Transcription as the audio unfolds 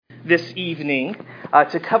this evening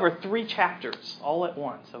to cover 3 chapters all at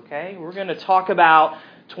once, okay? We're going to talk about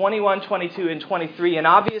 21, 22, and 23, and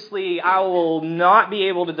obviously I will not be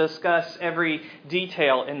able to discuss every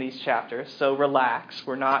detail in these chapters, so relax.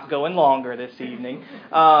 We're not going longer this evening.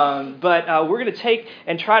 But we're going to take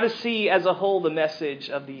and try to see as a whole the message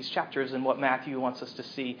of these chapters and what Matthew wants us to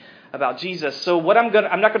see about Jesus. So I'm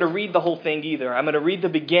not going to read the whole thing either. I'm going to read the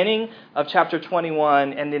beginning of chapter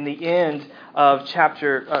 21 and then the end of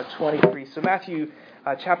chapter 23. So Matthew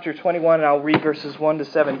chapter 21, and I'll read verses 1 to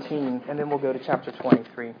 17, and then we'll go to chapter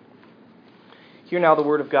 23. Hear now the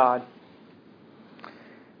word of God.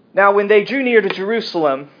 Now when they drew near to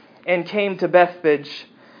Jerusalem and came to Bethphage,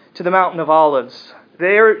 to the mountain of Olives,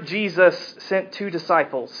 there Jesus sent 2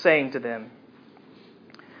 disciples, saying to them,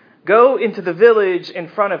 "Go into the village in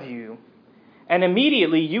front of you, and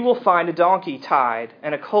immediately you will find a donkey tied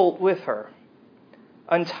and a colt with her.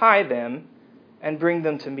 Untie them and bring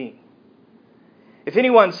them to me. If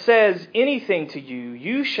anyone says anything to you,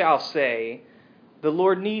 you shall say, 'The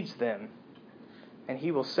Lord needs them,' and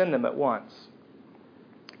he will send them at once."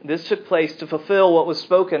 This took place to fulfill what was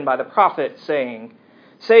spoken by the prophet, saying,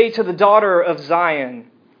 "Say to the daughter of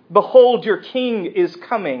Zion, 'Behold, your king is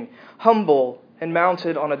coming, humble and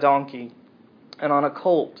mounted on a donkey, and on a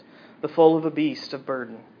colt, the foal of a beast of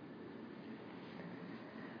burden.'"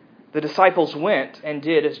 The disciples went and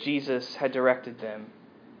did as Jesus had directed them.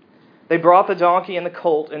 They brought the donkey and the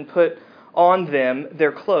colt and put on them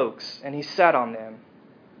their cloaks, and he sat on them.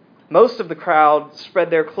 Most of the crowd spread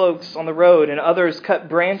their cloaks on the road, and others cut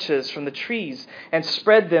branches from the trees and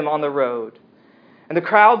spread them on the road. And the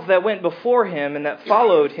crowds that went before him and that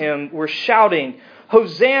followed him were shouting,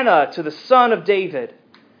 "Hosanna to the Son of David!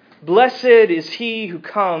 Blessed is he who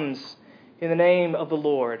comes in the name of the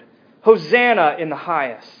Lord! Hosanna in the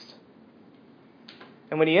highest!"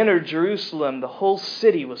 And when he entered Jerusalem, the whole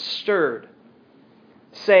city was stirred,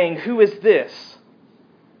 saying, "Who is this?"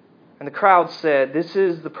 And the crowd said, "This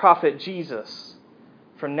is the prophet Jesus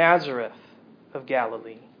from Nazareth of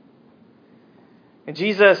Galilee." And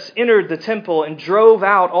Jesus entered the temple and drove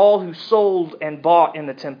out all who sold and bought in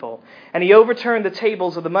the temple. And he overturned the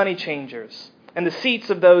tables of the money changers and the seats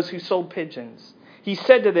of those who sold pigeons. He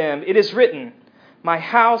said to them, "It is written, 'My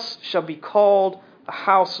house shall be called a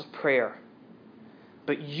house of prayer,'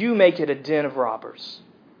 but you make it a den of robbers."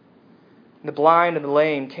 And the blind and the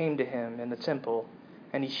lame came to him in the temple,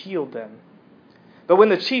 and he healed them. But when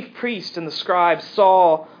the chief priests and the scribes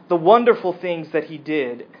saw the wonderful things that he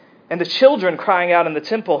did, and the children crying out in the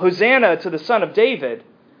temple, "Hosanna to the Son of David,"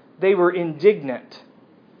 they were indignant.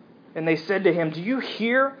 And they said to him, "Do you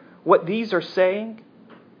hear what these are saying?"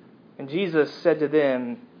 And Jesus said to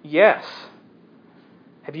them, "Yes.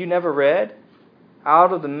 Have you never read?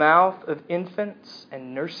 Out of the mouth of infants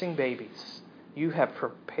and nursing babies, you have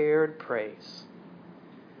prepared praise."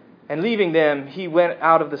 And leaving them, he went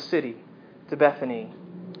out of the city to Bethany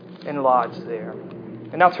and lodged there.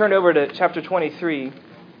 And now turn over to chapter 23.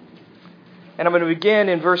 And I'm going to begin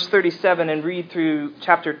in verse 37 and read through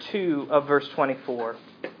chapter 2 of verse 24.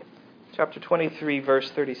 Chapter 23,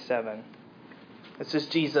 verse 37. This is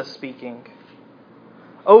Jesus speaking.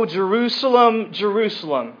 "O Jerusalem,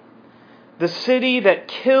 Jerusalem, the city that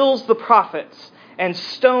kills the prophets and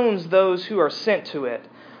stones those who are sent to it.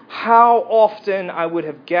 How often I would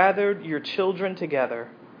have gathered your children together,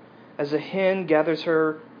 as a hen gathers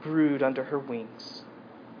her brood under her wings,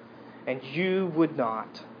 and you would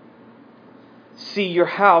not. See, your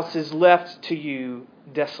house is left to you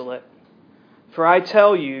desolate. For I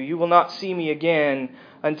tell you, you will not see me again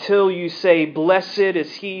until you say, 'Blessed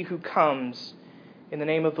is he who comes in the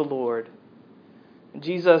name of the Lord.'"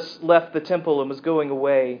 Jesus left the temple and was going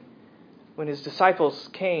away when his disciples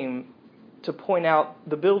came to point out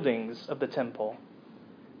the buildings of the temple.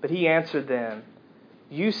 But he answered them,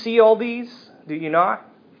 "You see all these, do you not?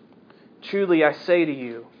 Truly I say to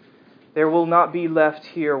you, there will not be left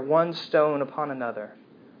here one stone upon another,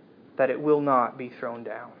 that it will not be thrown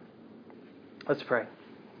down." Let's pray.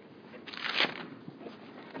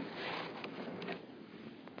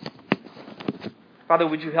 Father,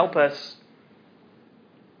 would you help us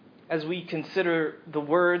as we consider the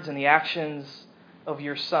words and the actions of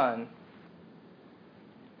your Son?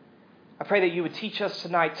 I pray that you would teach us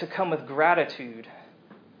tonight to come with gratitude,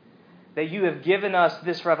 that you have given us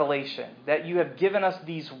this revelation, that you have given us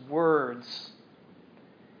these words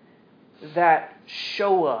that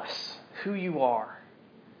show us who you are,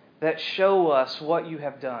 that show us what you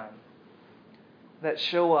have done, that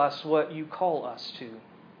show us what you call us to.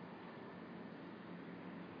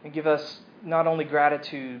 And give us not only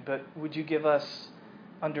gratitude, but would you give us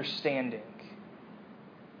understanding?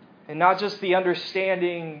 And not just the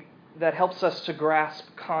understanding that helps us to grasp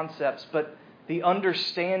concepts, but the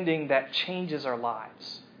understanding that changes our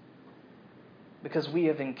lives. Because we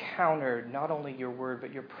have encountered not only your word,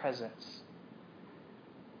 but your presence.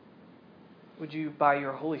 Would you, by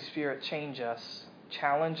your Holy Spirit, change us,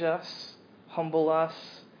 challenge us, humble us,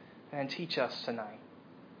 and teach us tonight?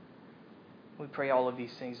 We pray all of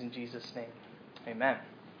these things in Jesus' name. Amen.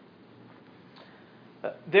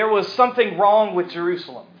 There was something wrong with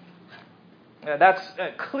Jerusalem. That's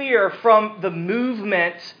clear from the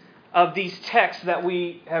movement of these texts that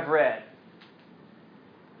we have read.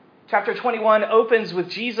 Chapter 21 opens with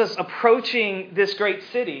Jesus approaching this great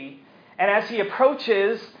city, and as he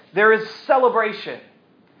approaches, there is celebration.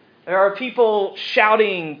 There are people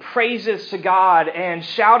shouting praises to God and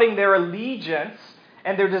shouting their allegiance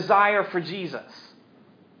and their desire for Jesus.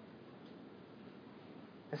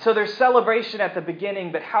 And so there's celebration at the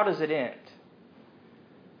beginning, but how does it end?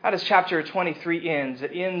 How does chapter 23 end?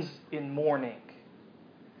 It ends in mourning.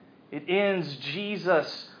 It ends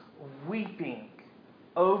Jesus weeping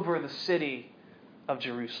over the city of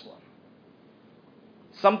Jerusalem.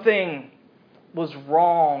 Something was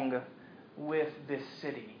wrong with this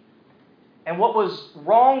city. And what was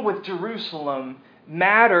wrong with Jerusalem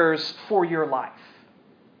matters for your life.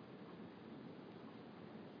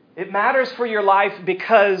 It matters for your life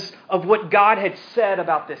because of what God had said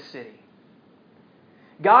about this city.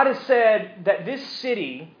 God has said that this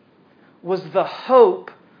city was the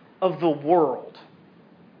hope of the world.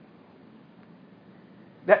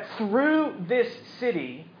 That through this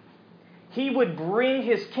city, he would bring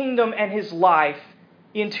his kingdom and his life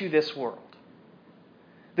into this world.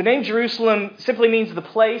 The name Jerusalem simply means the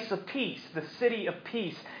place of peace, the city of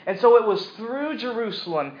peace. And so it was through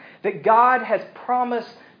Jerusalem that God has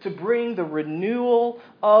promised to bring the renewal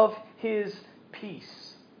of his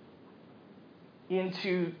peace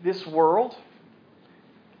into this world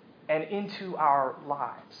and into our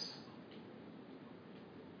lives.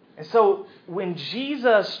 And so when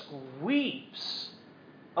Jesus weeps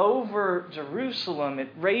over Jerusalem, it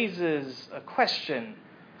raises a question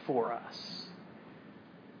for us.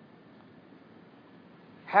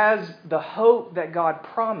 Has the hope that God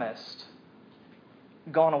promised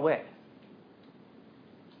gone away?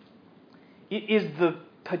 Is the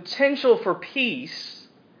potential for peace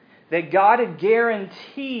that God had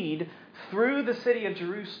guaranteed through the city of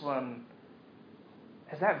Jerusalem,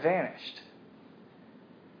 has that vanished?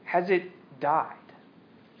 Has it died?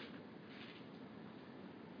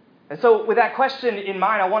 And so with that question in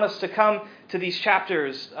mind, I want us to come to these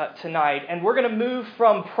chapters tonight, and we're going to move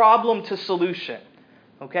from problem to solution.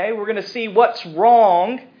 Okay? We're going to see what's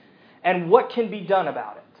wrong and what can be done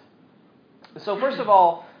about it. So first of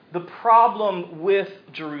all, the problem with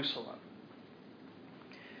Jerusalem.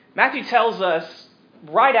 Matthew tells us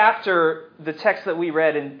right after the text that we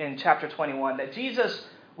read in chapter 21 that Jesus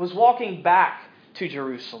was walking back to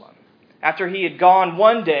Jerusalem. After he had gone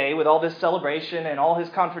one day with all this celebration and all his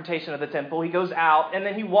confrontation of the temple, he goes out and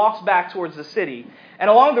then he walks back towards the city. And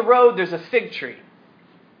along the road there's a fig tree.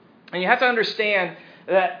 And you have to understand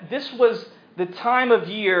that this was the time of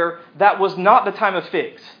year that was not the time of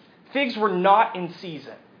figs. Figs were not in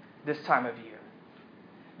season this time of year.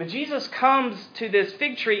 But Jesus comes to this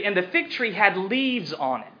fig tree, and the fig tree had leaves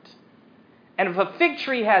on it. And if a fig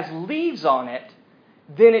tree has leaves on it,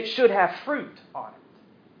 then it should have fruit on it.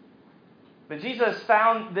 But Jesus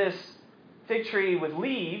found this fig tree with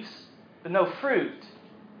leaves, but no fruit,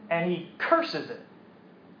 and he curses it.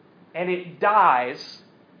 And it dies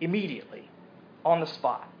immediately, on the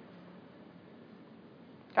spot.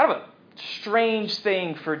 Kind of a strange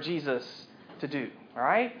thing for Jesus to do, all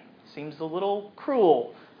right? Seems a little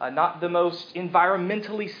cruel. Not the most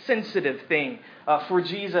environmentally sensitive thing for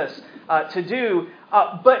Jesus to do.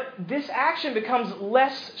 But this action becomes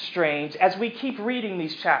less strange as we keep reading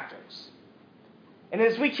these chapters. And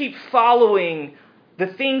as we keep following the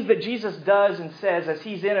things that Jesus does and says as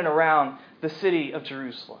he's in and around the city of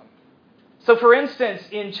Jerusalem. So for instance,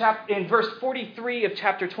 in verse 43 of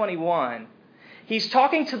chapter 21, he's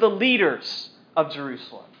talking to the leaders of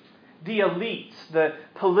Jerusalem. The elites, the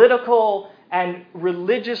political and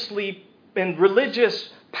religious,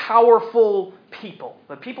 powerful people,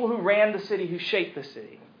 the people who ran the city, who shaped the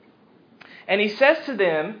city. And he says to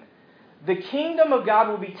them, the kingdom of God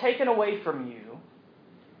will be taken away from you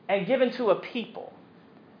and given to a people.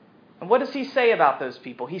 And what does he say about those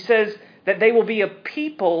people? He says that they will be a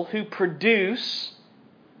people who produce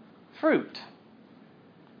fruit.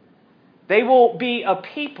 They will be a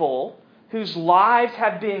people whose lives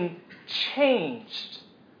have been changed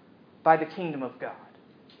by the kingdom of God,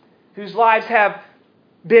 whose lives have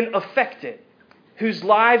been affected, whose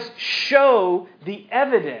lives show the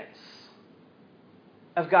evidence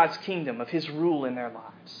of God's kingdom, of His rule in their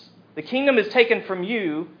lives. The kingdom is taken from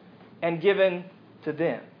you and given to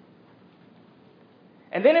them.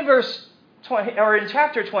 And then in in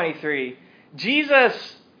chapter 23,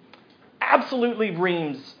 Jesus absolutely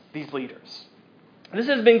reams these leaders. This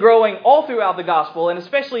has been growing all throughout the gospel, and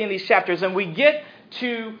especially in these chapters. And we get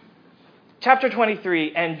to chapter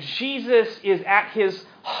 23, and Jesus is at his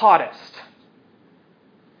hottest.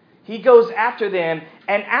 He goes after them,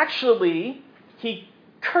 and actually, he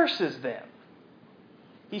curses them.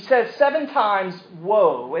 He says 7 times,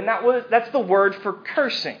 woe, and that's the word for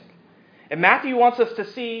cursing. And Matthew wants us to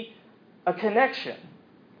see a connection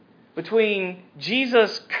between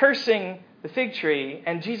Jesus cursing the fig tree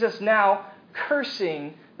and Jesus now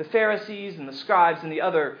cursing the Pharisees and the scribes and the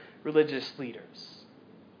other religious leaders.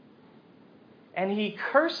 And he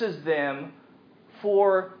curses them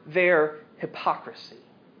for their hypocrisy.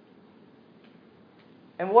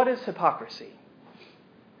 And what is hypocrisy?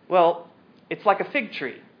 Well, it's like a fig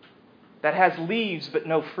tree that has leaves but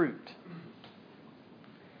no fruit.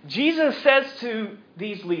 Jesus says to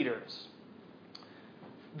these leaders,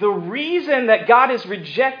 the reason that God is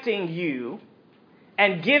rejecting you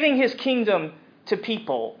and giving His kingdom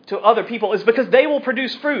to other people, is because they will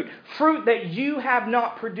produce fruit that you have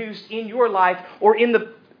not produced in your life or in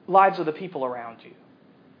the lives of the people around you.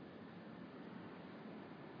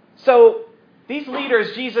 So these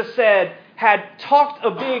leaders, Jesus said, had talked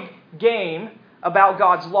a big game about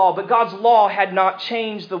God's law, but God's law had not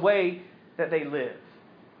changed the way that they live.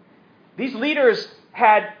 These leaders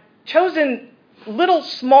had chosen little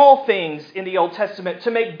small things in the Old Testament to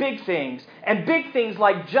make big things, and big things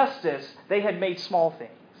like justice, they had made small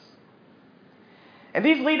things. And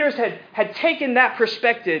these leaders had taken that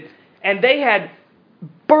perspective, and they had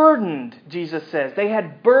burdened, Jesus says, they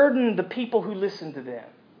had burdened the people who listened to them.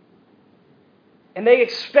 And they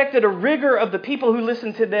expected a rigor of the people who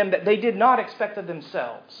listened to them that they did not expect of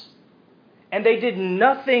themselves. And they did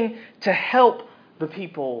nothing to help the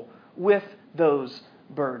people with those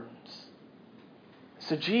burdens.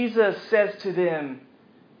 So Jesus says to them,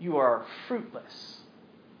 you are fruitless.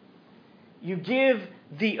 You give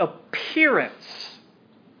the appearance,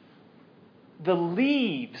 the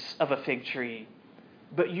leaves of a fig tree,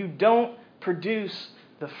 but you don't produce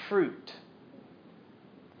the fruit.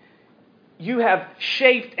 You have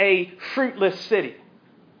shaped a fruitless city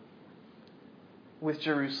with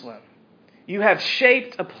Jerusalem. You have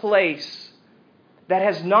shaped a place that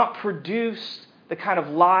has not produced the kind of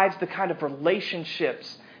lives, the kind of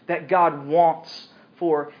relationships that God wants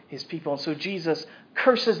for His people. And so Jesus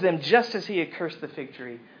curses them just as He had cursed the fig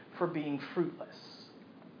tree for being fruitless.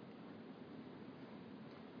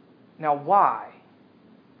 Now, why?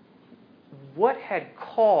 What had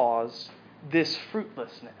caused this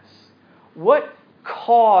fruitlessness? What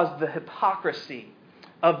caused the hypocrisy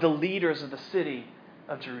of the leaders of the city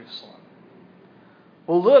of Jerusalem?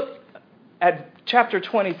 Well, look at chapter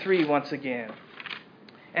 23 once again.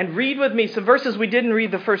 And read with me some verses we didn't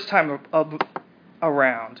read the first time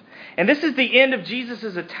around. And this is the end of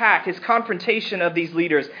Jesus' attack, his confrontation of these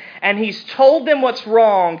leaders. And he's told them what's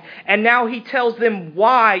wrong, and now he tells them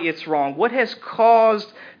why it's wrong. What has caused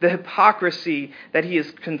the hypocrisy that he is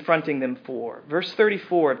confronting them for? Verse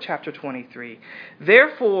 34 of chapter 23.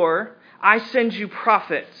 Therefore, I send you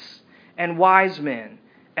prophets and wise men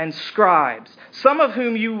and scribes, some of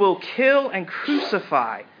whom you will kill and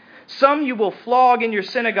crucify. Some you will flog in your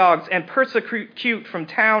synagogues and persecute from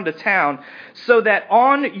town to town, so that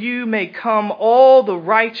on you may come all the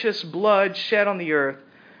righteous blood shed on the earth,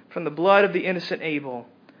 from the blood of the innocent Abel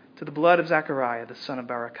to the blood of Zechariah, the son of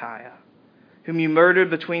Berechiah, whom you murdered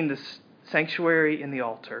between the sanctuary and the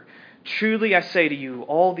altar. Truly I say to you,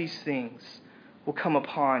 all these things will come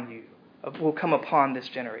upon this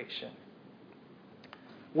generation.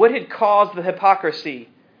 What had caused the hypocrisy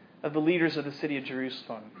of the leaders of the city of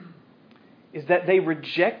Jerusalem is that they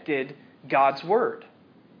rejected God's word.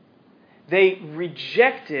 They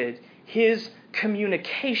rejected His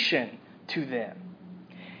communication to them.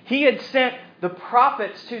 He had sent the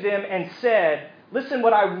prophets to them and said, listen,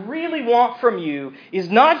 what I really want from you is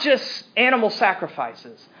not just animal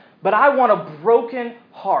sacrifices, but I want a broken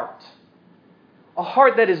heart. A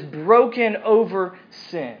heart that is broken over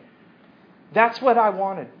sin. That's what I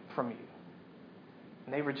wanted from you.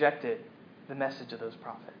 And they rejected the message of those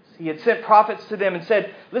prophets. He had sent prophets to them and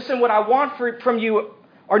said, listen, what I want from you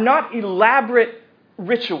are not elaborate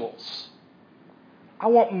rituals. I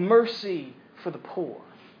want mercy for the poor.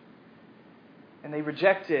 And they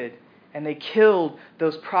rejected and they killed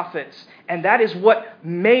those prophets. And that is what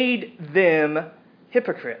made them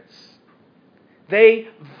hypocrites. They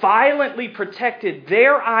violently protected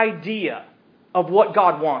their idea of what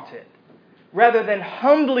God wanted, rather than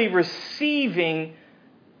humbly receiving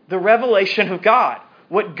the revelation of God,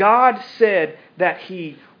 what God said that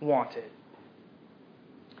He wanted.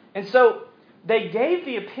 And so they gave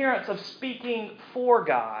the appearance of speaking for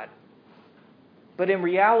God, but in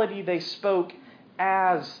reality they spoke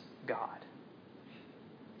as God.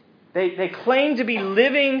 They claimed to be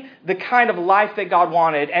living the kind of life that God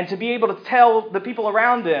wanted and to be able to tell the people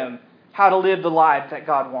around them how to live the life that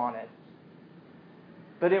God wanted.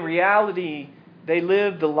 But in reality, they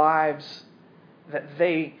lived the lives that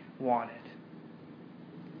they wanted.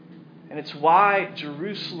 And it's why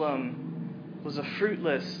Jerusalem was a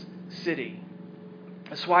fruitless city.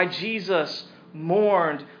 It's why Jesus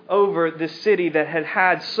mourned over this city that had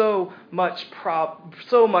had so much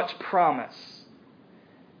promise.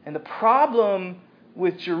 And the problem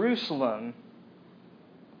with Jerusalem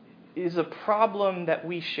is a problem that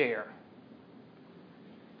we share.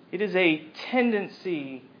 It is a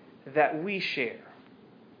tendency that we share.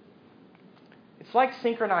 It's like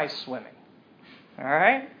synchronized swimming. All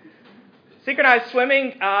right? Synchronized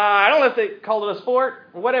swimming, I don't know if they call it a sport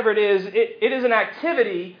or whatever it is. It is an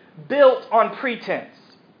activity built on pretense.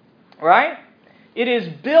 Right? It is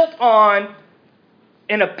built on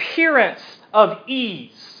an appearance of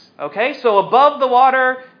ease. Okay? So above the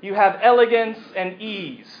water, you have elegance and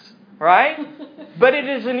ease. Right? But it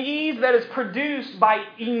is an ease that is produced by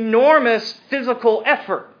enormous physical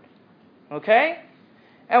effort. Okay?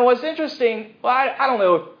 And what's interesting, well, I don't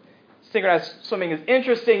know if synchronized swimming is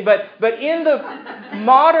interesting, but in the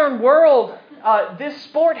modern world, this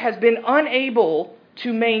sport has been unable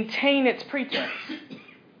to maintain its pretense,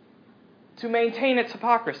 to maintain its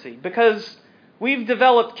hypocrisy, because we've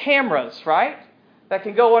developed cameras, right, that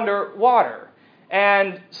can go underwater.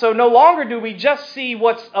 And so no longer do we just see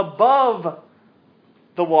what's above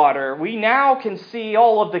the water. We now can see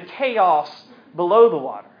all of the chaos below the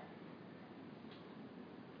water.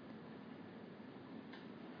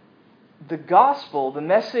 The gospel, the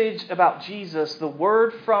message about Jesus, the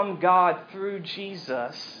word from God through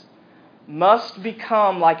Jesus, must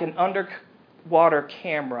become like an underwater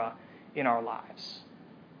camera in our lives.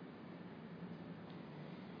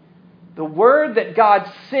 The word that God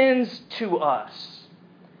sends to us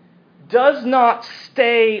does not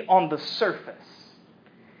stay on the surface.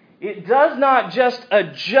 It does not just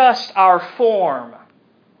adjust our form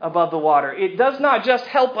above the water. It does not just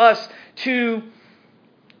help us to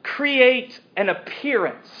create an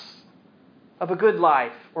appearance of a good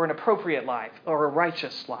life or an appropriate life or a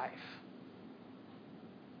righteous life.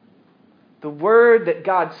 The word that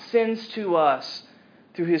God sends to us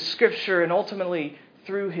through His Scripture and ultimately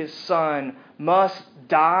through His Son must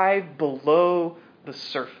dive below the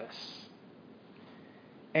surface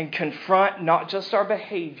and confront not just our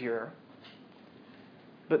behavior,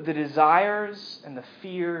 but the desires and the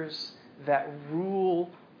fears that rule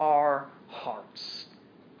our hearts.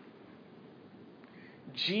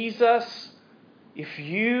 Jesus, if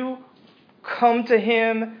you come to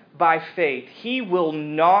Him by faith, He will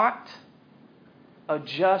not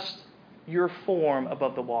adjust your form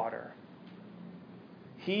above the water.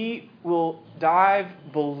 He will dive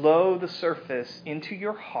below the surface into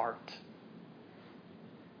your heart,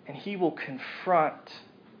 and He will confront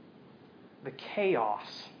the chaos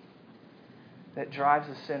that drives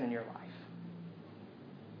the sin in your life.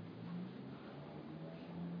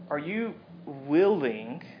 Are you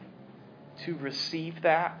willing to receive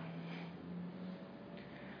that?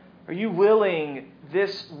 Are you willing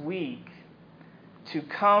this week to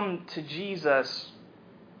come to Jesus,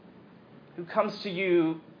 who comes to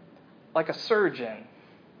you like a surgeon,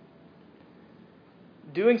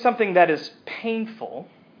 doing something that is painful,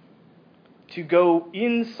 to go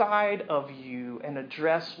inside of you and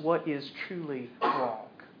address what is truly wrong?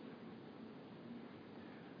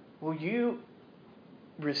 Will you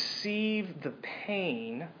receive the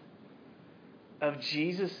pain of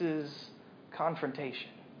Jesus' confrontation?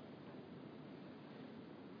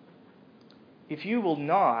 If you will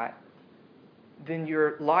not, then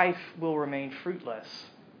your life will remain fruitless,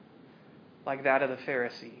 like that of the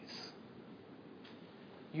Pharisees.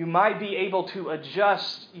 You might be able to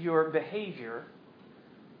adjust your behavior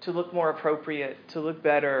to look more appropriate, to look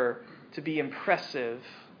better, to be impressive,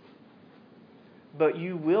 but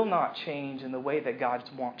you will not change in the way that God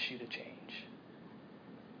wants you to change.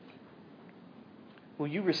 Will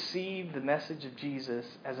you receive the message of Jesus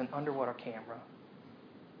as an underwater camera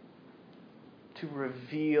to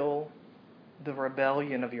reveal the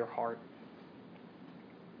rebellion of your heart?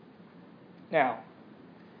 Now,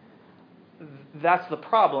 that's the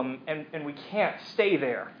problem, and we can't stay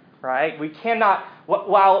there. right? We cannot,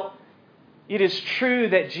 while it is true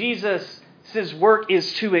that Jesus' work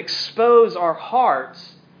is to expose our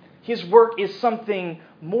hearts, his work is something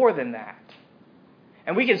more than that.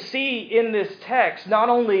 And we can see in this text not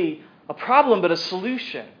only a problem, but a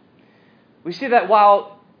solution. We see that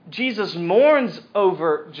while Jesus mourns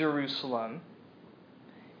over Jerusalem,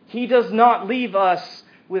 he does not leave us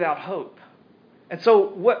without hope. And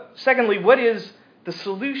so, secondly, what is the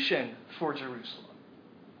solution for Jerusalem?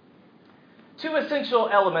 Two essential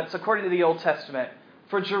elements, according to the Old Testament,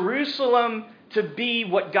 for Jerusalem to be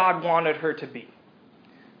what God wanted her to be.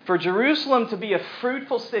 For Jerusalem to be a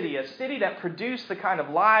fruitful city, a city that produced the kind of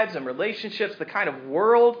lives and relationships, the kind of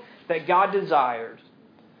world that God desired,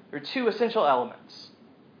 there are two essential elements.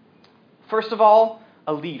 First of all,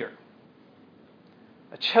 a leader.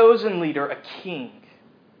 A chosen leader, a king.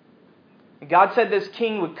 And God said this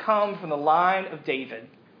king would come from the line of David.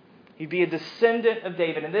 He'd be a descendant of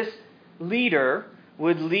David. And this leader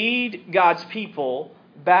would lead God's people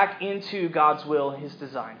back into God's will and his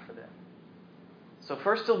design for them. So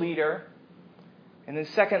first a leader, and then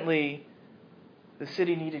secondly, the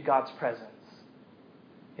city needed God's presence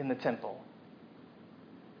in the temple.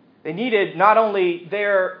 They needed not only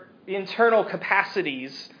their internal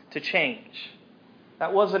capacities to change.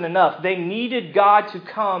 That wasn't enough. They needed God to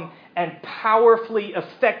come and powerfully,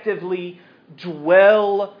 effectively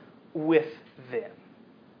dwell with them.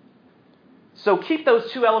 So keep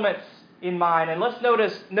those two elements in mind, and let's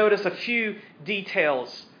notice a few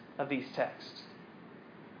details of these texts.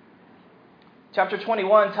 Chapter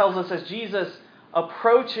 21 tells us as Jesus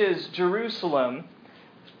approaches Jerusalem,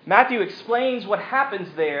 Matthew explains what happens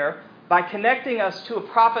there by connecting us to a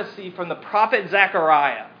prophecy from the prophet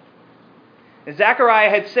Zechariah. Zechariah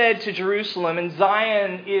had said to Jerusalem, and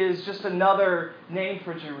Zion is just another name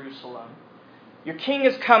for Jerusalem, your king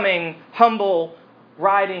is coming, humble,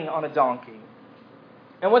 riding on a donkey.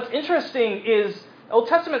 And what's interesting is Old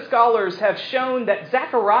Testament scholars have shown that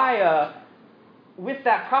Zechariah, with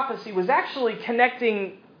that prophecy, was actually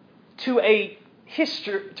connecting to a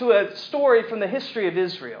story from the history of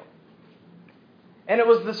Israel. And it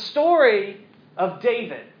was the story of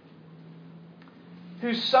David,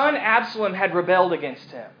 whose son Absalom had rebelled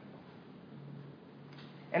against him.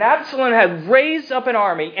 And Absalom had raised up an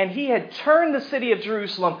army, and he had turned the city of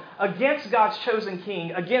Jerusalem against God's chosen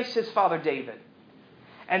king, against his father David.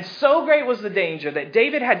 And so great was the danger that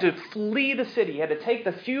David had to flee the city. He had to take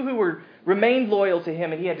the few who remained loyal to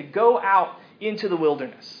him, and he had to go out into the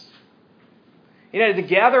wilderness. He had to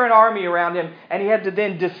gather an army around him, and he had to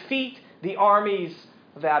then defeat the armies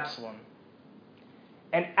of Absalom.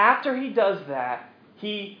 And after he does that,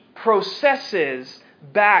 he processes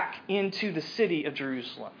back into the city of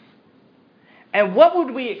Jerusalem. And what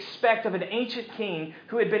would we expect of an ancient king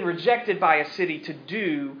who had been rejected by a city to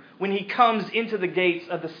do when he comes into the gates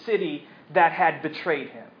of the city that had betrayed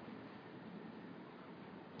him?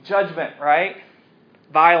 Judgment, right?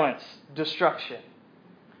 Violence, destruction.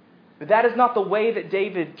 But that is not the way that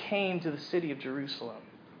David came to the city of Jerusalem.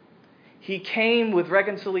 He came with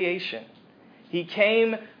reconciliation. He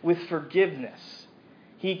came with forgiveness.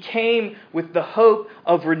 He came with the hope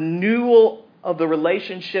of renewal of the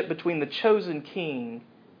relationship between the chosen king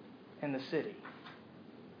and the city.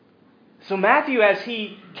 So Matthew, as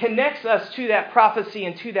he connects us to that prophecy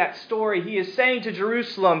and to that story, he is saying to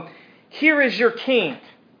Jerusalem, here is your king.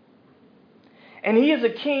 And he is a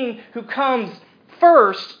king who comes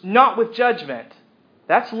first, not with judgment.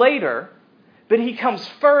 That's later. But he comes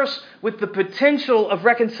first with the potential of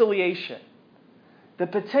reconciliation, the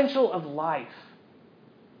potential of life.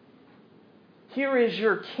 Here is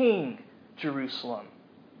your king, Jerusalem.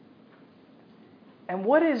 And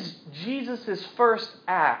what is Jesus' first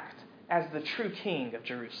act as the true king of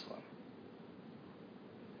Jerusalem?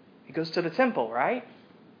 He goes to the temple, right?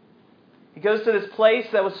 He goes to this place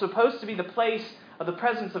that was supposed to be the place of the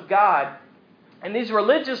presence of God. And these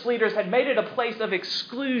religious leaders had made it a place of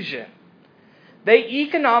exclusion. They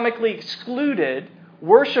economically excluded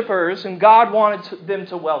worshipers whom God wanted them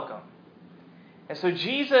to welcome. And so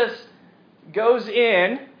Jesus goes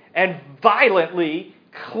in and violently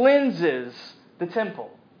cleanses the temple.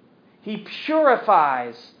 He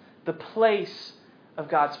purifies the place of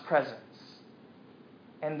God's presence.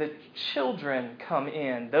 And the children come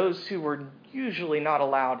in, those who were usually not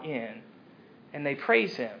allowed in, and they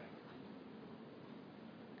praise him.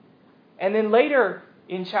 And then later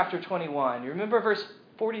in chapter 21, you remember verse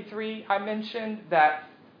 43 I mentioned that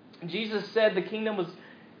Jesus said the kingdom was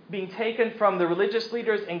being taken from the religious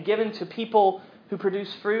leaders and given to people who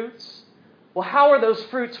produce fruits? Well, how are those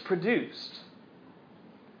fruits produced?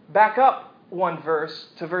 Back up one verse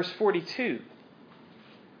to verse 42.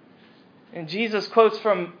 And Jesus quotes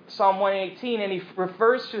from Psalm 118, and he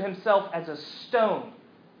refers to himself as a stone.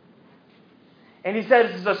 And he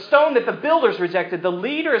says it's a stone that the builders rejected, the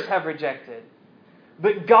leaders have rejected,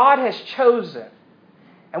 but God has chosen.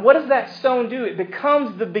 And what does that stone do? It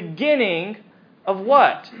becomes the beginning of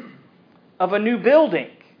what? Of a new building.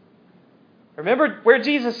 Remember where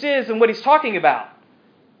Jesus is and what he's talking about.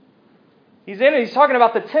 He's talking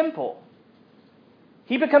about the temple.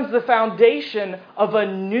 He becomes the foundation of a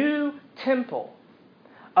new temple,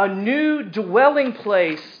 a new dwelling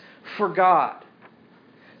place for God.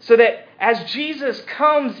 So that as Jesus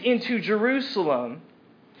comes into Jerusalem,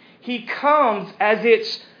 he comes as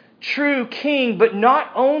its true king, but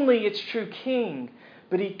not only its true king,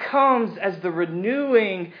 but he comes as the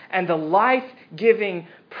renewing and the life-giving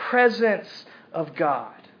presence of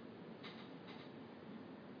God.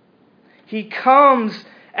 He comes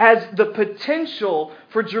as the potential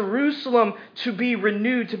for Jerusalem to be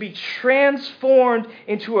renewed, to be transformed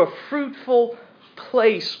into a fruitful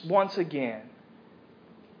place once again.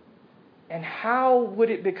 And how would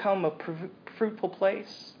it become a fruitful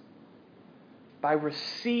place? By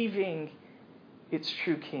receiving its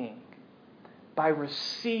true king. By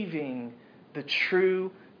receiving the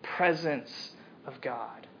true presence of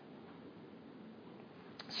God.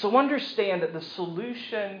 So understand that the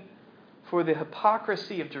solution for the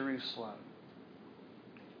hypocrisy of Jerusalem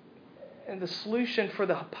and the solution for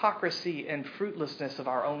the hypocrisy and fruitlessness of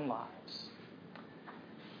our own lives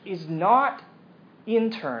is not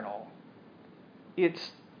internal,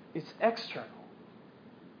 it's external.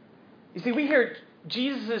 You see, we hear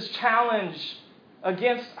Jesus' challenge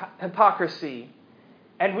against hypocrisy,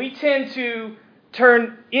 and we tend to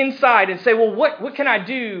turn inside and say, well, what can I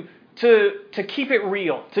do to keep it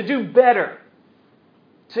real, to do better,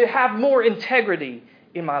 to have more integrity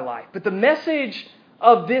in my life? But the message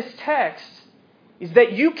of this text is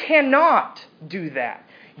that you cannot do that.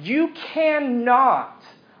 You cannot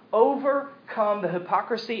overcome the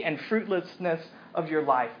hypocrisy and fruitlessness of your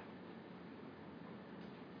life.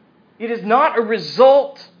 It is not a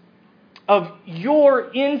result of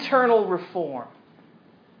your internal reform.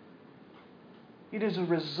 It is a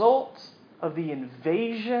result of the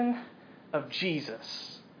invasion of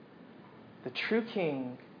Jesus, the true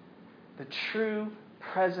King, the true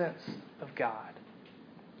presence of God.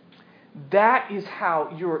 That is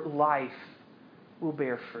how your life will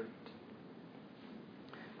bear fruit.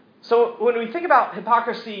 So when we think about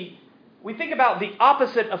hypocrisy, we think about the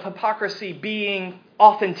opposite of hypocrisy being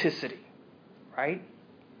authenticity, right?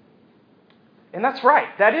 And that's right.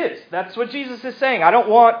 That's what Jesus is saying. I don't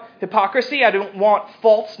want hypocrisy. I don't want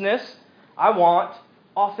falseness. I want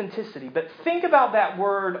authenticity. But think about that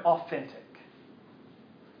word authentic.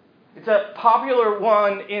 It's a popular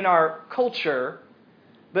one in our culture,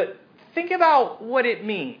 but think about what it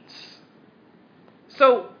means.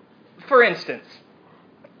 So, for instance,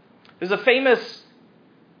 there's a famous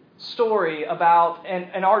story about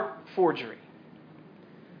an art forgery.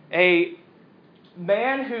 A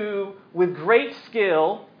man who, with great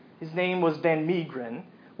skill, his name was Van Meegeren,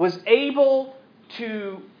 was able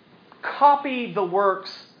to copy the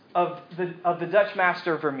works of the Dutch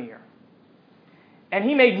master Vermeer. And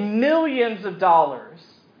he made millions of dollars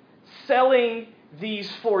selling these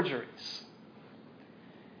forgeries.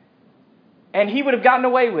 And he would have gotten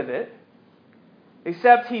away with it,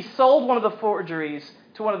 except he sold one of the forgeries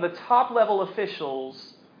to one of the top-level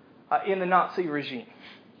officials in the Nazi regime.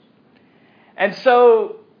 And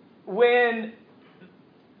so when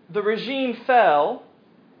the regime fell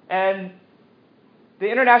and the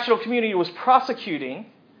international community was prosecuting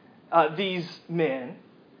these men,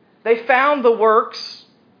 they found the works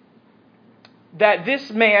that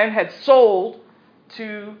this man had sold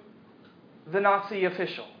to the Nazi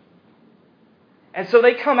official. And so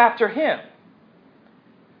they come after him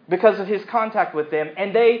because of his contact with them,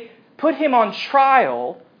 and they put him on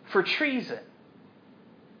trial for treason.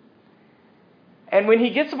 And when he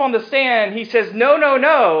gets up on the stand, he says,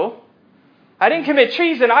 no, I didn't commit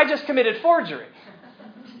treason, I just committed forgery.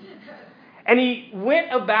 And he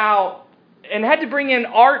went about and had to bring in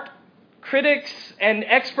art critics and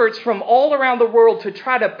experts from all around the world to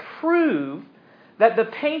try to prove that the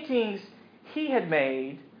paintings he had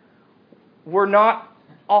made were not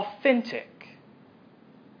authentic.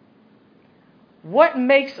 What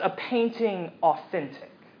makes a painting authentic?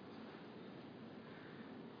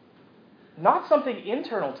 Not something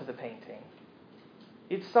internal to the painting.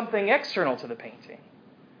 It's something external to the painting.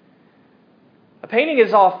 A painting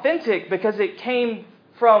is authentic because it came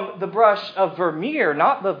from the brush of Vermeer,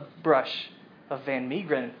 not the brush of Van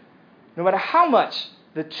Meegeren. No matter how much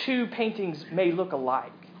the two paintings may look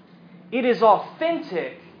alike, it is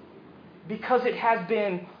authentic because it has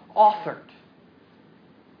been authored.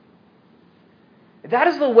 That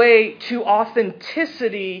is the way to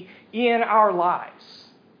authenticity in our lives.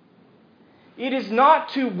 It is not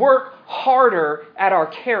to work harder at our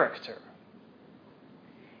character.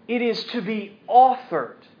 It is to be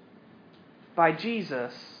authored by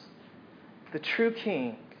Jesus, the true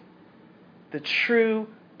King, the true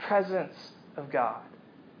presence of God.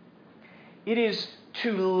 It is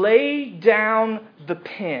to lay down the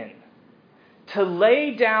pen, to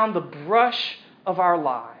lay down the brush of our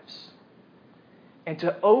lives, and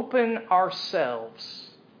to open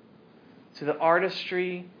ourselves to the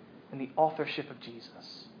artistry and the authorship of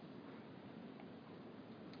Jesus.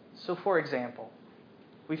 So, for example,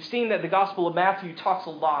 we've seen that the Gospel of Matthew talks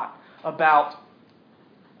a lot about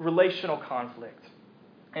relational conflict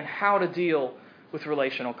and how to deal with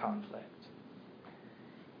relational conflict.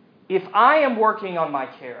 If I am working on my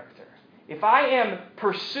character, if I am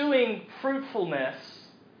pursuing fruitfulness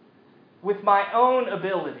with my own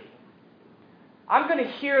ability, I'm going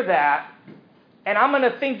to hear that and I'm going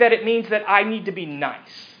to think that it means that I need to be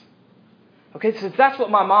nice. Okay, so that's what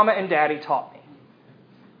my mama and daddy taught me.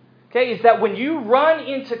 Okay, is that when you run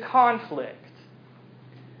into conflict,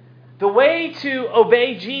 the way to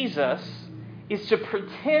obey Jesus is to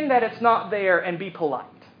pretend that it's not there and be polite.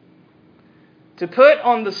 To put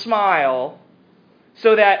on the smile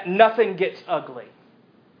so that nothing gets ugly.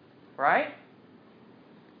 Right?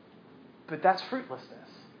 But that's fruitlessness.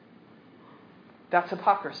 That's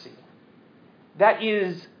hypocrisy. That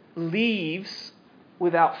is leaves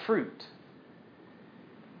without fruit.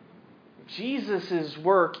 Jesus'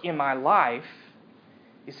 work in my life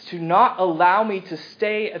is to not allow me to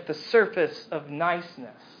stay at the surface of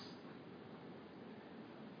niceness,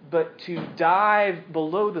 but to dive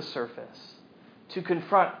below the surface, to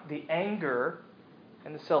confront the anger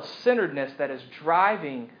and the self-centeredness that is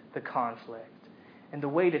driving the conflict. And the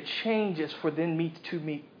way to change is for me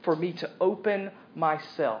to open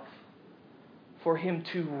myself, for Him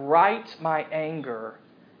to write my anger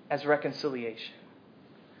as reconciliation,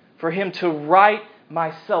 for Him to write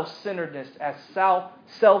my self-centeredness as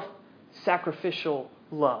self-sacrificial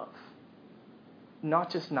love, not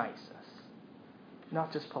just niceness,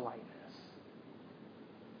 not just politeness.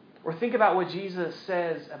 Or think about what Jesus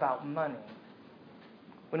says about money.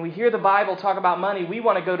 When we hear the Bible talk about money, we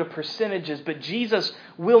want to go to percentages, but Jesus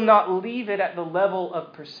will not leave it at the level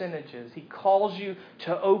of percentages. He calls you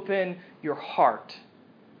to open your heart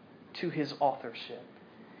to His authorship.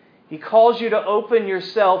 He calls you to open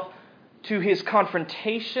yourself to His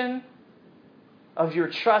confrontation of your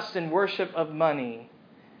trust and worship of money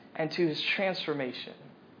and to His transformation,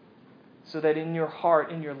 so that in your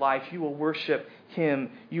heart, in your life, you will worship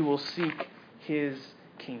Him, you will seek His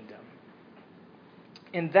kingdom.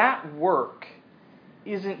 And that work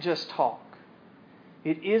isn't just talk.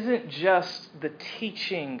 It isn't just the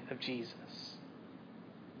teaching of Jesus.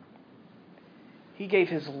 He gave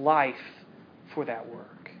His life for that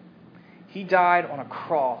work. He died on a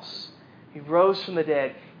cross. He rose from the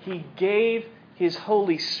dead. He gave His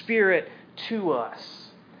Holy Spirit to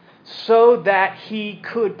us so that He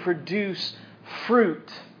could produce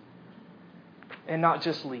fruit and not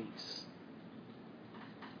just leaves.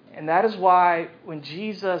 And that is why when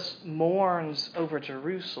Jesus mourns over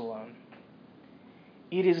Jerusalem,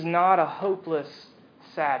 it is not a hopeless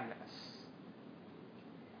sadness.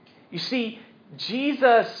 You see,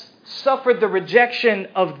 Jesus suffered the rejection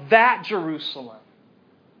of that Jerusalem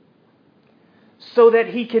so that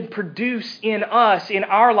He could produce in us, in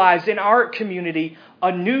our lives, in our community,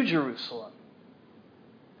 a new Jerusalem.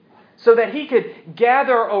 So that He could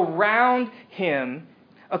gather around Him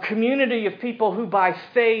a community of people who by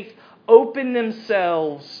faith open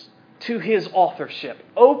themselves to His authorship,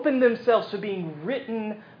 open themselves to being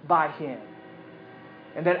written by Him.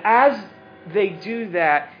 And that as they do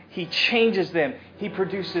that, He changes them. He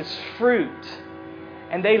produces fruit.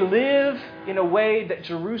 And they live in a way that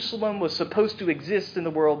Jerusalem was supposed to exist in the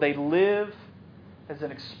world. They live as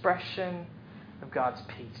an expression of God's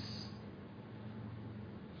peace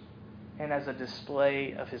and as a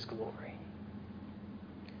display of His glory.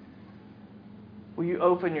 Will you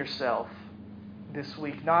open yourself this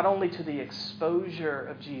week not only to the exposure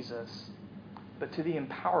of Jesus, but to the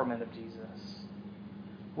empowerment of Jesus?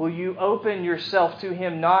 Will you open yourself to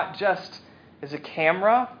Him not just as a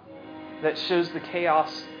camera that shows the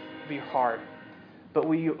chaos of your heart, but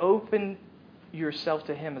will you open yourself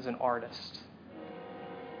to Him as an artist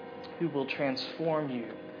who will transform you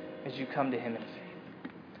as you come to Him in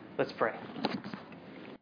faith? Let's pray.